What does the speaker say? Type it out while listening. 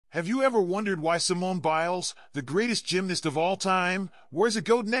Have you ever wondered why Simone Biles, the greatest gymnast of all time, wears a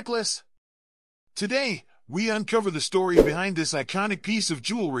gold necklace? Today, we uncover the story behind this iconic piece of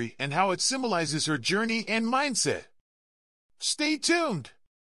jewelry and how it symbolizes her journey and mindset. Stay tuned!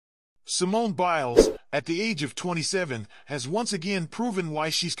 Simone Biles, at the age of 27, has once again proven why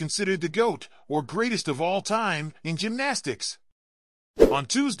she's considered the GOAT, or greatest of all time, in gymnastics. On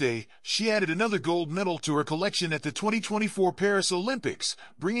Tuesday, she added another gold medal to her collection at the 2024 Paris Olympics,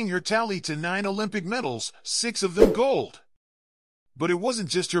 bringing her tally to 9 Olympic medals, 6 of them gold. But it wasn't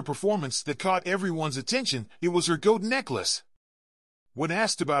just her performance that caught everyone's attention, it was her gold necklace. When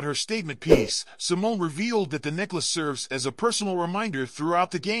asked about her statement piece, Simone revealed that the necklace serves as a personal reminder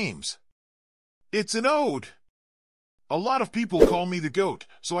throughout the games. It's an ode. A lot of people call me the GOAT,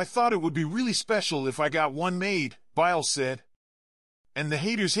 so I thought it would be really special if I got one made, Biles said. And the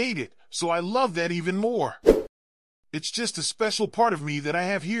haters hate it, so I love that even more. It's just a special part of me that I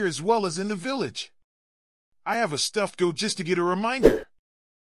have here as well as in the village. I have a stuffed goat just to get a reminder.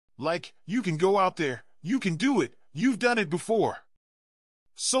 Like, you can go out there, you can do it, you've done it before.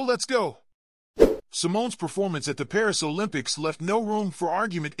 So let's go. Simone's performance at the Paris Olympics left no room for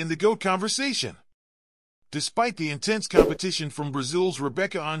argument in the GOAT conversation. Despite the intense competition from Brazil's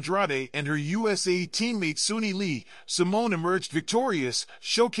Rebecca Andrade and her USA teammate Suni Lee, Simone emerged victorious,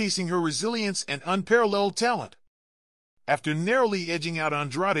 showcasing her resilience and unparalleled talent. After narrowly edging out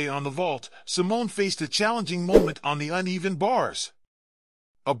Andrade on the vault, Simone faced a challenging moment on the uneven bars.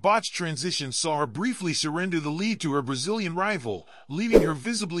 A botched transition saw her briefly surrender the lead to her Brazilian rival, leaving her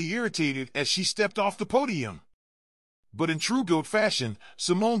visibly irritated as she stepped off the podium. But in true GOAT fashion,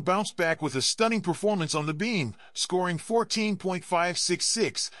 Simone bounced back with a stunning performance on the beam, scoring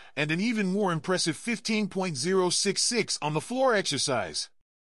 14.566 and an even more impressive 15.066 on the floor exercise.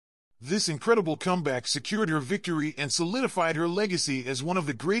 This incredible comeback secured her victory and solidified her legacy as one of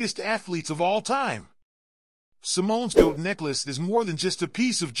the greatest athletes of all time. Simone's GOAT necklace is more than just a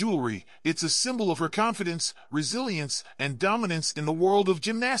piece of jewelry, it's a symbol of her confidence, resilience, and dominance in the world of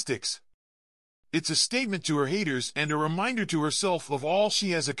gymnastics. It's a statement to her haters and a reminder to herself of all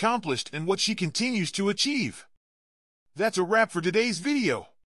she has accomplished and what she continues to achieve. That's a wrap for today's video.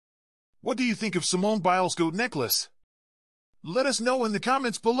 What do you think of Simone Biles' GOAT necklace? Let us know in the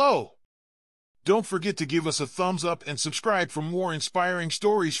comments below. Don't forget to give us a thumbs up and subscribe for more inspiring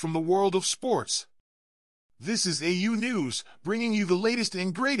stories from the world of sports. This is AU News, bringing you the latest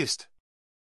and greatest.